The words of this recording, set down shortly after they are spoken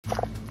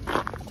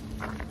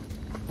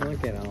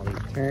Look at all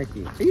these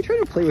turkeys. Are you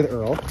trying to play with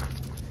Earl?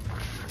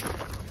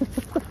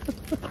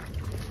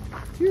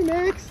 Here,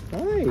 Max.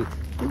 Hi.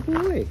 Good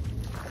boy.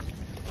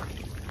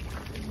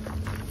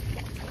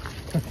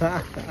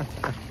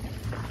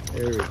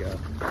 There we go.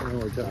 Now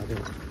we're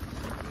talking.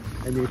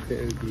 I knew it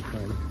would be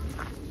fun.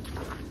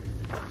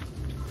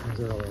 There's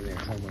Earl in there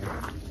somewhere.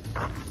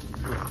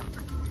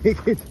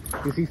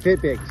 You see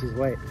FitBit, she's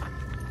white.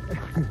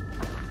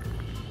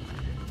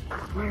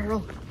 Come here,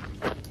 Earl.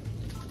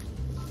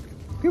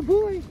 Good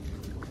boy.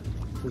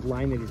 This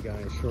line that he's got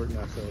is short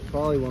enough, so it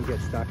probably won't get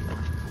stuck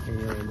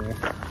anywhere in there.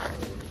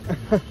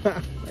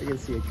 I can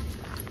see it.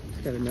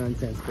 It's kind of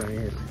nonsense going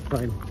here. It's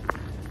fun.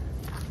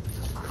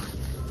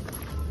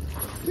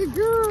 Good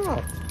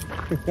girl.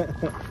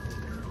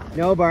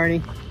 No,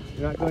 Barney,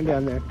 you're not going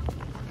down there.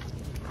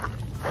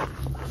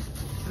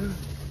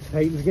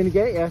 Titan's gonna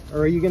get you,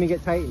 or are you gonna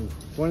get Titan?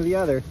 One or the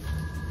other.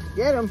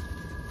 Get him.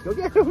 Go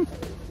get him.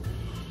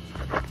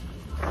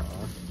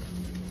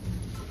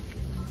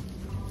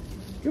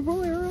 Good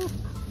boy, Earl.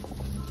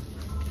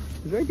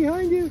 He's right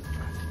behind you.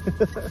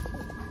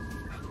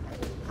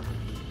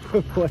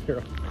 Good boy,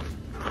 Earl.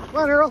 Come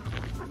on, Earl.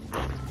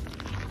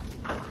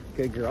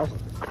 Good girl.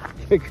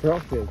 Good girl,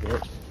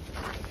 FitBit.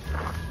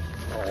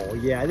 Oh,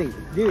 yeah, I think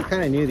you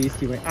kind of knew these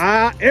two went.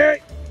 Ah,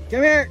 Eric,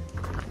 come here.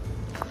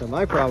 So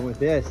my problem with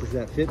this is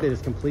that FitBit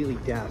is completely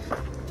deaf.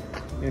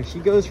 And if she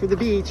goes for the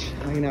beach,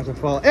 I'm going to have to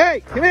follow.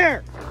 Hey, come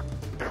here.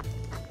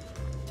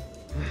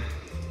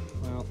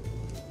 Well,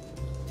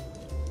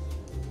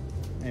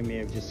 I may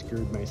have just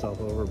screwed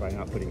myself over by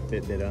not putting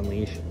FitBit on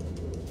leash.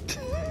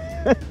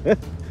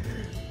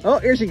 Oh,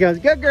 here she goes.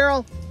 Good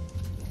girl.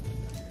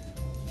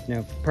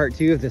 Now, part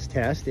 2 of this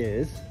test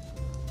is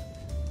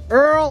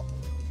Earl.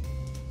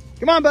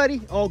 Come on,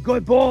 buddy. Oh,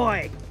 good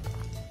boy.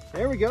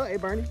 There we go. Hey,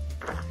 Barney.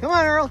 Come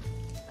on, Earl.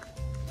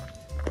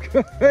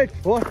 Good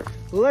boy.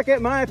 Look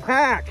at my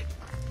pack.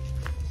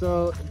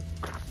 So,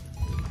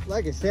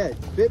 like I said,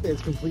 FitBit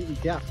is completely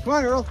deaf. Come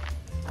on, Earl.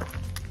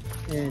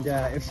 And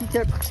if she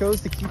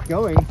chose to keep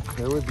going,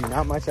 there would be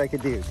not much I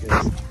could do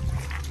because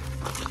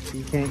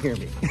she can't hear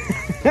me.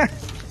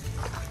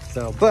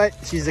 So, but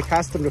she's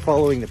accustomed to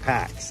following the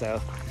pack. So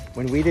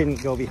when we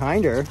didn't go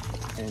behind her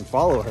and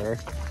follow her,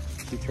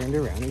 she turned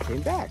around and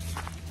came back.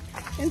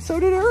 And so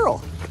did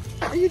Earl.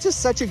 Are you just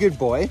such a good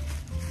boy?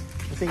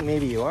 I think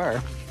maybe you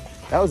are.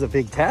 That was a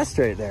big test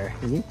right there.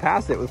 And you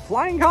passed it with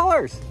flying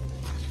colors.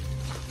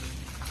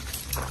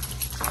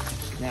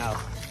 Now,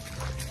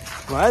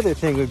 my other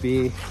thing would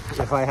be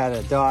if I had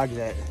a dog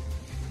that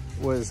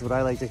was what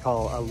I like to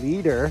call a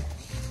leader,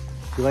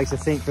 who likes to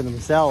think for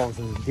themselves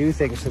and do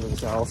things for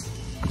themselves,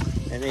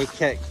 and they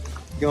kept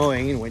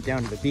going and went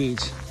down to the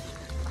beach.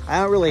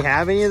 I don't really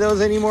have any of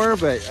those anymore,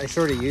 but I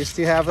sort of used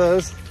to have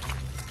those.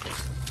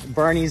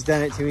 Barney's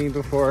done it to me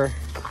before.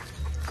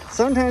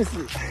 Sometimes,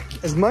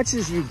 as much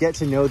as you get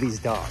to know these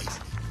dogs,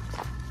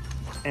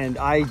 and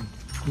I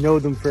know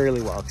them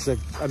fairly well because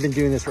I've been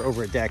doing this for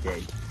over a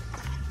decade,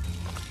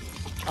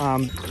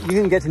 you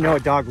can get to know a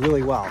dog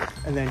really well,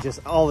 and then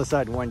just all of a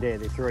sudden one day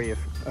they throw you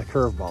a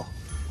curveball.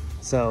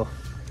 So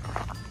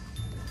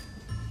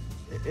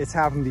it's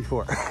happened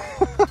before.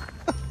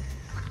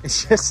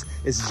 It's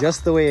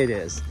just the way it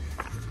is.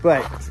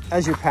 But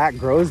as your pack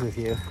grows with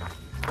you,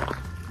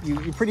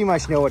 you pretty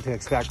much know what to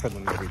expect from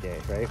them every day,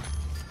 right?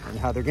 And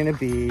how they're gonna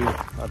be,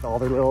 all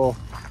their little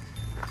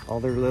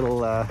what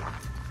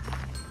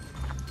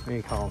do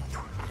you call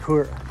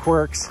them?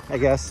 Quirks, I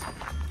guess.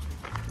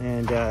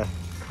 And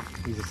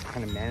you just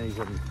kind of manage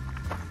them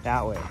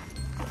that way.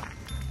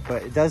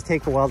 But it does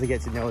take a while to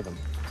get to know them.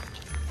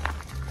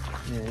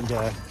 And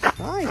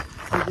hi,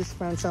 we just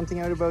found something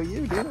out about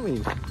you, didn't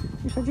we?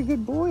 You're such a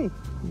good boy.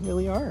 You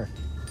really are.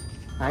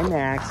 Hi,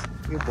 Max.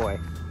 Good boy.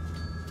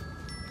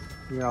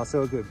 You're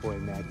also a good boy,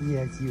 Max.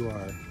 Yes, you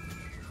are.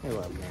 I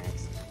love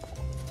Max.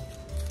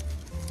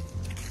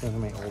 One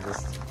of my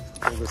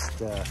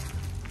oldest, I'm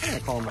gonna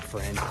call him a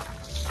friend.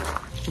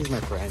 He's my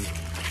friend.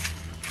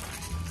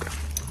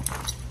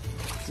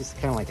 Just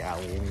kind of like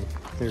Aly. I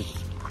mean,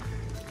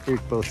 they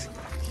both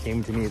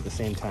came to me at the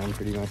same time,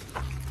 pretty much.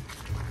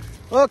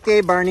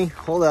 Okay, Barney,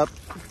 hold up.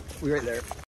 We're right there.